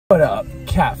What up,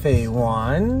 Cafe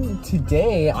Juan?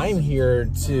 Today I'm here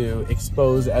to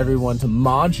expose everyone to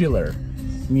Modular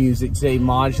music. Today,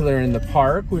 Modular in the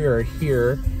park. We are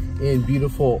here in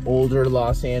beautiful older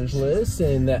Los Angeles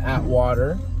in the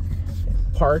Atwater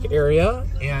Park area,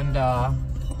 and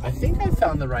I think I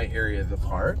found the right area of the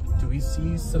park. Do we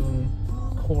see some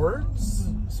chords?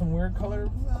 Some weird color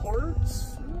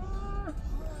chords?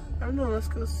 I don't know, let's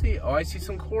go see. Oh, I see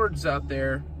some chords out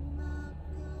there.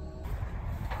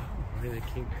 In a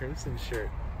King Crimson shirt.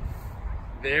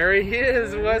 There he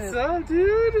is. What's up,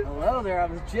 dude? Hello there. I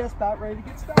was just about ready to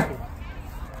get started.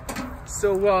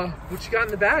 So, what you got in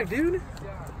the bag, dude?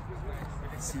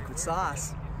 Secret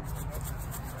sauce.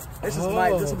 This is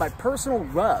my personal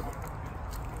rub.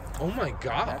 Oh my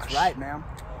gosh. That's right, man.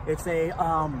 It's a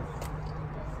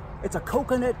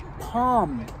coconut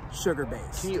palm sugar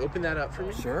base. Can you open that up for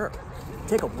me? Sure.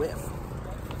 Take a whiff.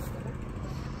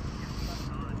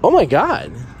 Oh my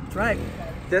god.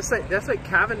 That's right. That's like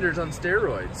Cavender's on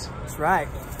steroids. That's right.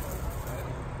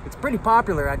 It's pretty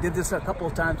popular. I did this a couple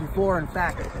of times before. In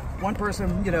fact, one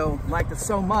person, liked it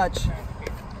so much,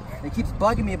 he keeps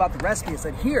bugging me about the recipe. I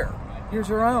said, here's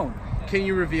your own. Can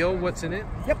you reveal what's in it?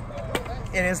 Yep.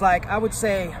 It is like, I would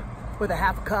say, with a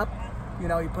half cup, you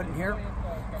put in here,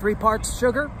 3 parts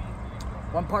sugar,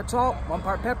 1 part salt, 1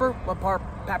 part pepper, 1 part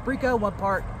paprika, 1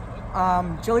 part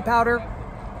chili powder,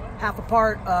 half a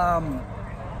part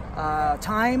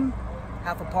thyme,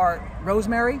 half a part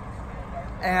rosemary,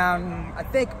 and I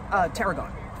think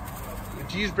tarragon.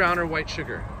 Do you use brown or white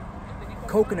sugar?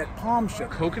 Coconut palm sugar.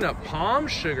 Coconut palm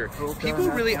sugar. People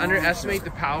really underestimate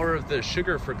the power of the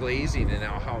sugar for glazing and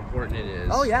how important it is.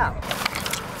 Oh yeah.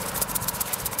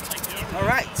 All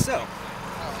right, so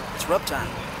it's rub time.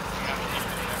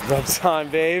 Rub time,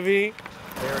 baby.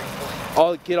 Very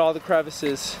important. Get all the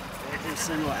crevices. Every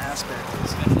single aspect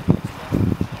is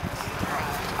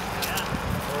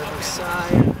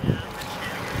side,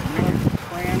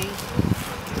 cranny.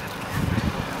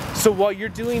 So while you're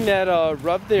doing that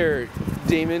rub there,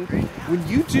 Damon, when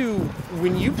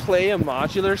you play a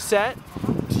modular set,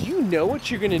 do you know what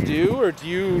you're gonna do, or do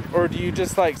you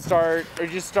just like start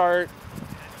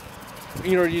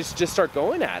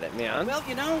going at it, man? Well,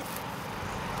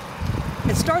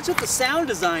 it starts with the sound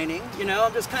designing.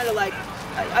 I'm just kind of like,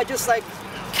 I just like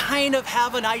kind of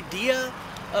have an idea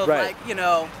of right.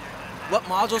 What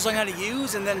modules I'm going to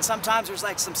use, and then sometimes there's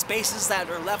like some spaces that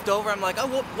are left over. I'm like, oh,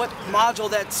 what module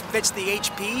that fits the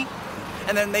HP?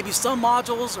 And then maybe some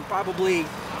modules are probably,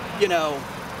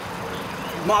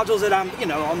 modules that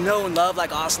I'll know and love, like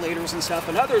oscillators and stuff,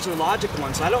 and others are logic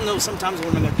ones. So I don't know sometimes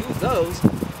what I'm going to do with those.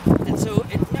 And so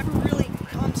it never really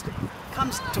comes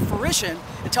to fruition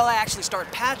until I actually start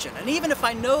patching. And even if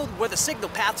I know where the signal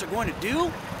paths are going to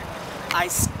do, I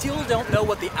still don't know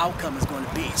what the outcome is going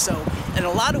to be. So in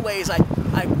a lot of ways, I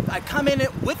come in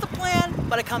it with the plan,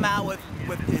 but I come out with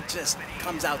it just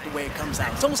comes out the way it comes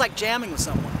out. It's almost like jamming with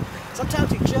someone.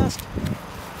 Sometimes you just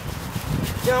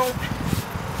don't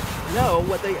know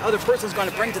what the other person's going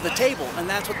to bring to the table, and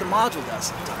that's what the module does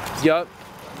sometimes. Yep.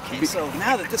 Okay, so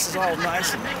now that this is all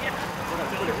nice, and we're going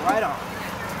to put it right on.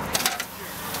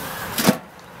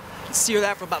 Sear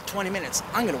that for about 20 minutes.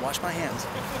 I'm going to wash my hands.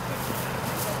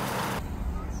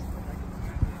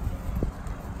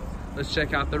 Let's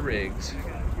check out the rigs.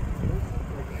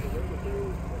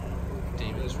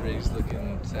 Damon's rig's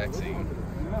looking sexy.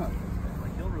 Yeah.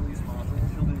 Like he'll release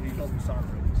modules, he does them soft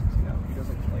releases, he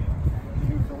doesn't like the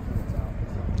new filter that's out.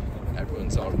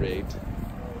 Everyone's all rigged.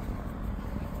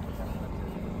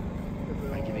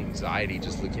 I get anxiety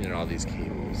just looking at all these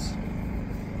cables.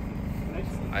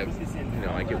 I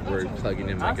get worried plugging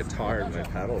in my guitar and my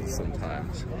pedals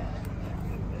sometimes.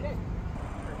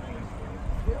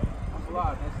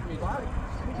 Nice to meet you.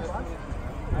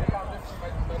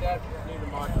 My dad named a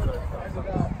modular.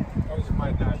 That was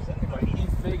my dad. But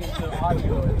he's big into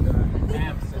audio and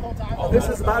amps and all This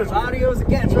is about as audio as it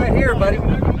gets right here, buddy.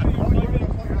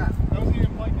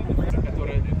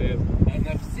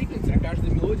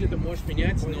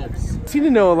 Seem to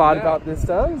know a lot about this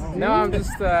stuff. No, I'm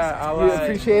just, you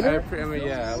appreciate it?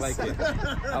 Yeah, I like it.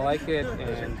 I like it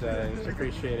and just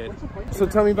appreciate it. So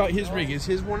tell me about his rig. Is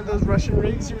his one of those Russian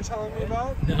rigs you were telling me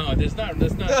about? No, there's not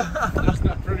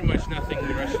pretty much nothing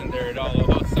Russian there at all.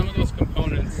 Although some of those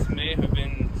components may have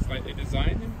been slightly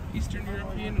designed in Eastern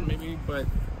European, but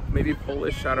maybe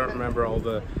Polish. I don't remember all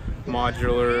the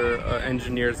modular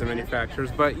engineers and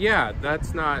manufacturers, but yeah,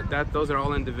 those are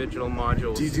all individual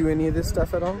modules. Do you do any of this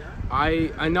stuff at all?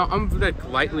 I know I'm like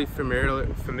lightly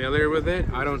familiar with it.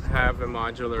 I don't have a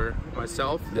modular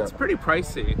myself. Yep. It's pretty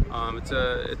pricey.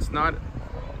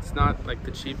 It's not like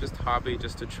the cheapest hobby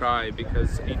just to try,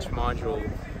 because each module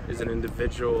is an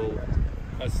individual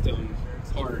custom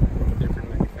part from a different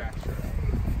manufacturer.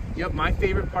 Yep, my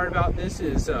favorite part about this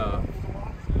is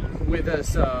with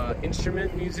us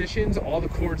instrument musicians, all the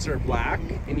chords are black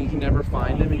and you can never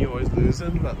find them and you always lose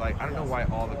them, but like I don't know why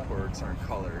all the chords aren't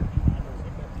colored.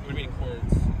 What do you mean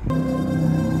chords?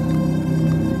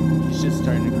 He's just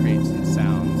starting to create some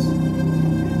sounds.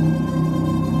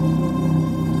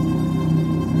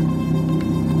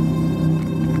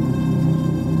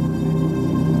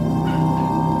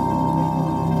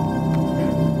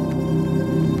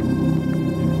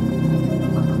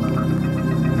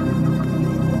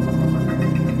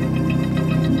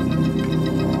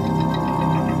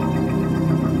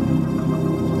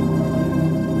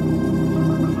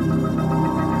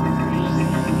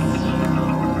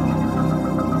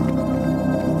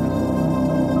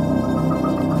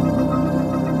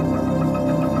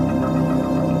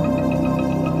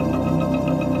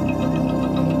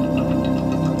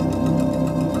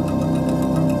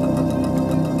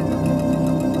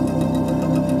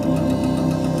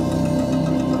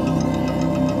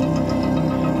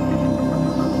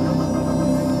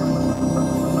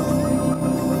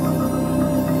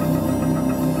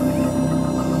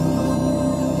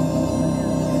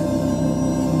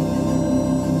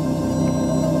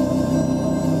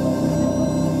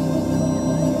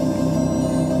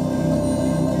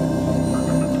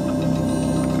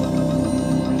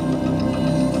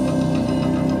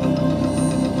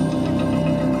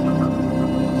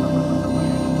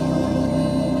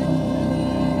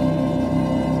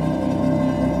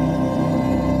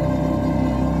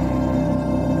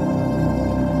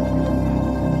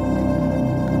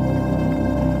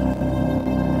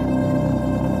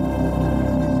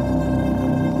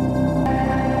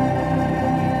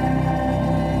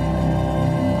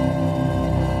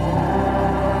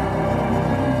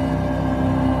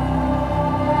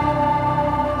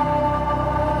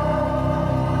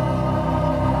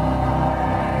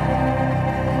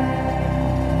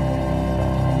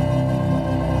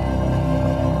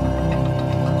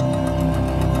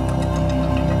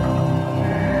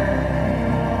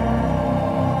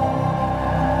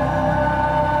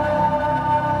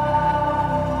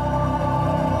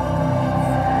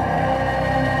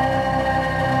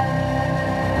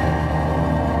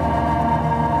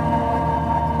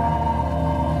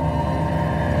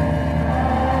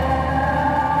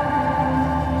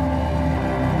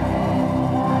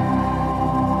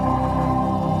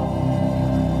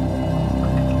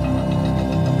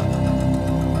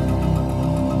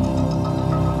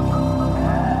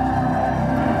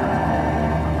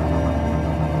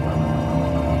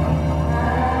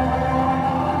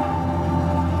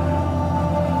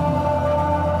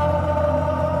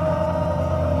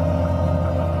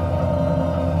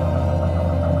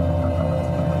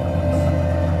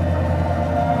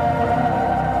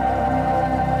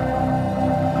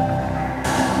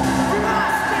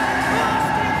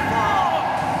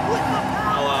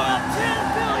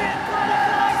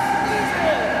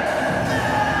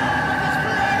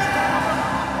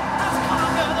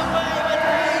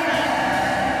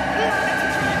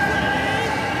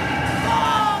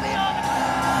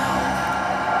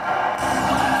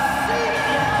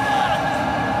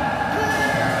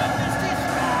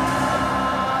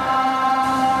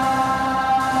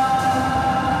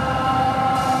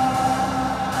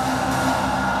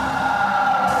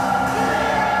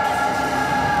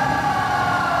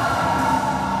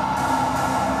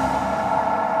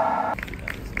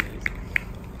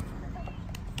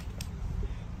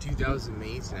 That was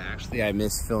amazing. Actually, I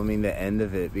missed filming the end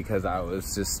of it because I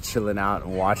was just chilling out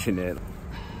and watching it.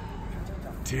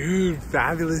 Dude,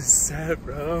 fabulous set,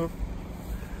 bro.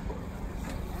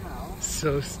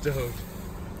 So stoked.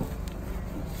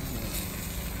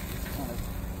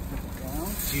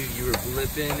 Dude, you were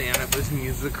blipping and it was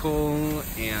musical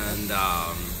and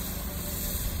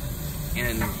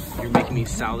you're making me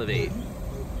salivate.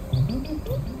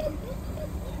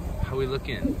 How we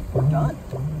looking? We're done.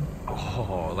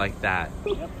 Oh, like that.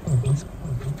 Yep. It's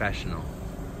professional.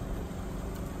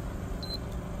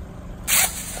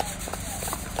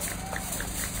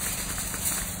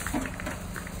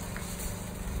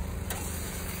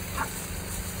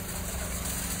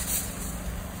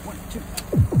 One, two.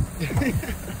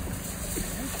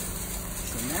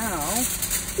 So now,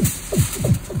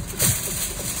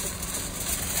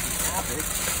 tap it.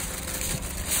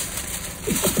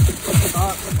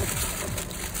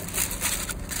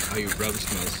 Oh, your rub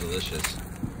smells delicious.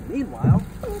 Meanwhile,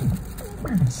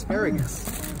 asparagus.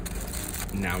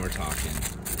 Now we're talking.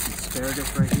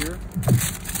 Asparagus right here.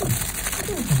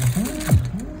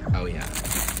 Oh yeah.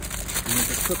 And we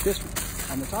just cook this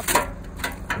on the top there.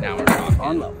 Now we're talking.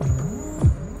 On low.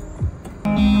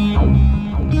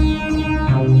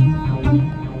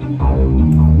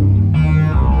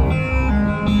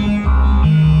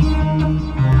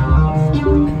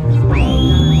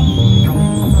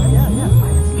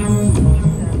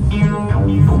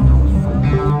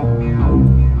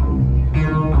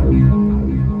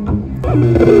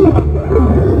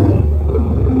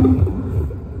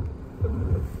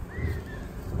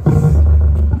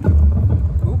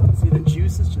 See, the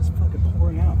juice is just fucking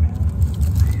pouring out, man.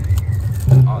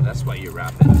 Oh, that's why you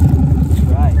wrap it. That's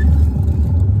right.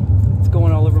 It's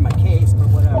going all over my case, but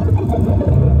whatever.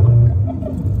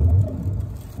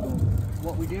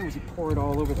 What we did was we pour it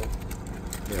all over the.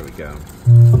 There we go.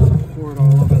 Pour it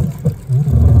all over the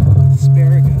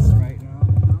asparagus right now.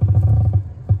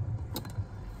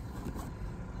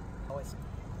 Always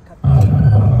cut the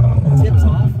tips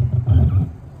off.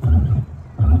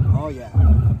 Oh yeah.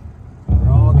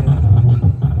 We're all good.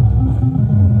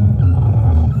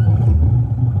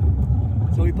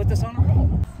 So we put this on a roll.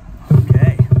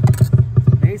 Okay.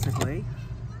 Basically,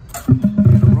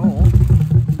 the roll.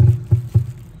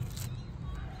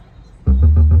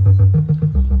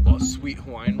 Oh, sweet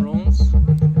Hawaiian rolls.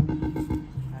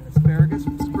 An asparagus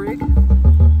sprig.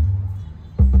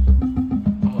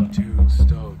 Oh, dude,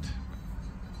 stoked.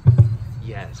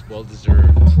 Yes, well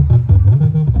deserved. A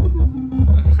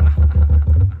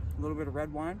little bit of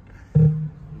red wine.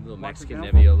 Little Watch it Mexican go.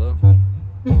 Nebbiolo.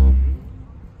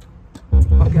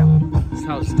 Okay. That's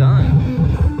how it's done.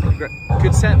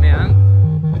 Good set, man.